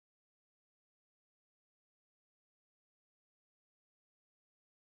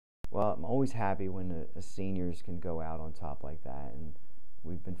Well, I'm always happy when the seniors can go out on top like that, and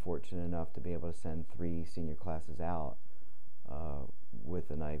we've been fortunate enough to be able to send three senior classes out uh, with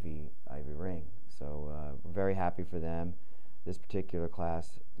an Ivy ring. So we're very happy for them. This particular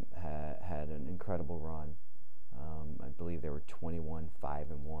class had an incredible run. I believe they were 21 5-1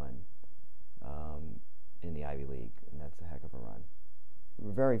 um, in the Ivy League, and that's a heck of a run.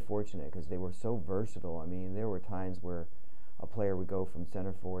 We're very fortunate because they were so versatile. I mean, there were times where a player would go from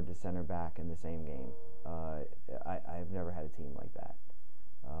center forward to center back in the same game. Uh, I've never had a team like that.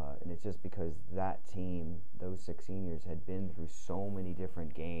 And it's just because that team, those six seniors, had been through so many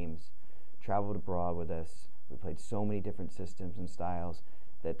different games, traveled abroad with us. We played so many different systems and styles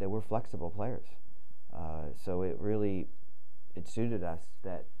that they were flexible players. So it suited us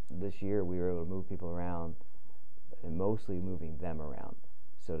that this year we were able to move people around, and mostly moving them around,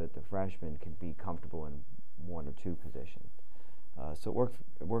 so that the freshmen could be comfortable in one or two positions. So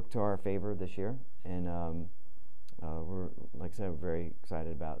it worked to our favor this year, and we're, like I said, we're very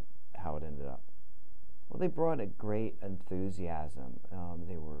excited about how it ended up. Well, they brought a great enthusiasm.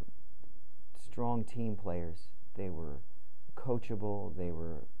 They were strong team players. They were coachable. They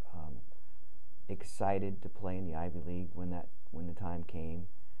were excited to play in the Ivy League when the time came,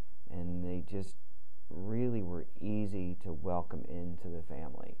 and they just really were easy to welcome into the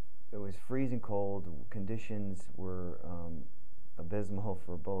family. It was freezing cold. Conditions were abysmal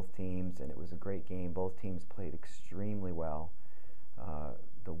for both teams, and it was a great game. Both teams played extremely well.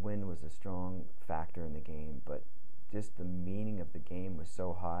 The wind was a strong factor in the game, but just the meaning of the game was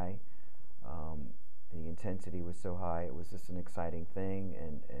so high. The intensity was so high. It was just an exciting thing,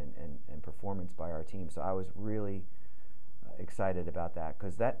 and performance by our team. So I was really excited about that,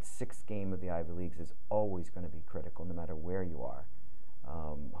 because that sixth game of the Ivy Leagues is always going to be critical no matter where you are,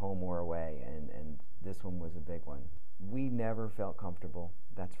 home or away, and this one was a big one. We never felt comfortable,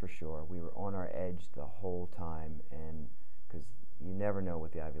 that's for sure. We were on our edge the whole time, and because you never know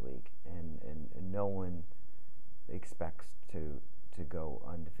with the Ivy League, and no one expects to go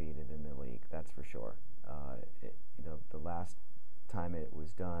undefeated in the league, that's for sure. The last time it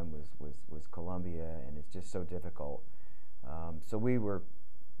was done was Columbia, and it's just so difficult. So we were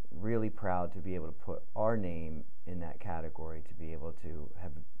really proud to be able to put our name in that category, to be able to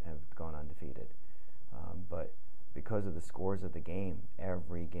have gone undefeated. But because of the scores of the game,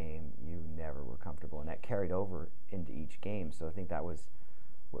 every game you never were comfortable, and that carried over into each game. So I think that was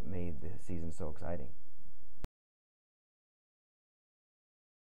what made the season so exciting.